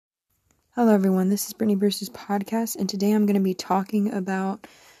Hello everyone, this is Brittany Bruce's podcast, and today I'm going to be talking about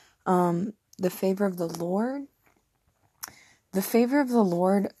the favor of the Lord. The favor of the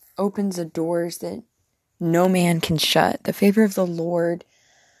Lord opens the doors that no man can shut. The favor of the Lord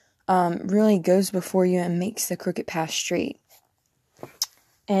really goes before you and makes the crooked path straight.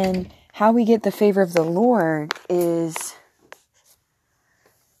 And how we get the favor of the Lord is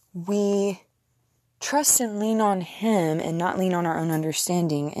we trust and lean on Him and not lean on our own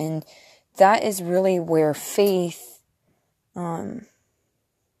understanding. And that is really where faith comes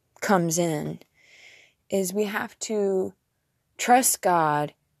in, is we have to trust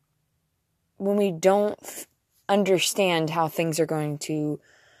God when we don't understand how things are going to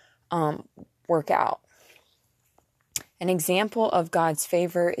work out. An example of God's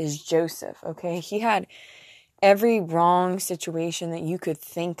favor is Joseph, okay? He had every wrong situation that you could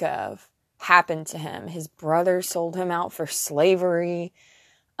think of happen to him. His brothers sold him out for slavery.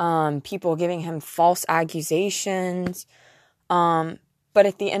 People giving him false accusations. But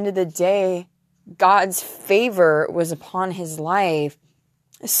at the end of the day, God's favor was upon his life,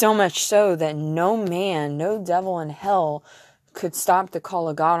 so much so that no man, no devil in hell could stop the call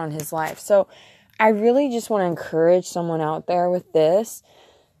of God on his life. So I really just want to encourage someone out there with this,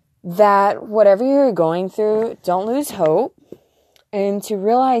 that whatever you're going through, don't lose hope. And to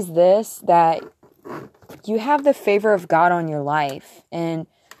realize this, that you have the favor of God on your life. And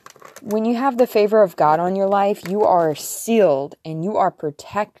when you have the favor of God on your life, you are sealed and you are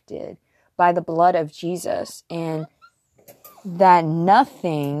protected by the blood of Jesus. And that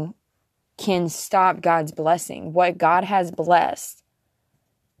nothing can stop God's blessing. What God has blessed,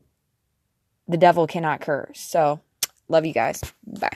 the devil cannot curse. So, love you guys. Bye.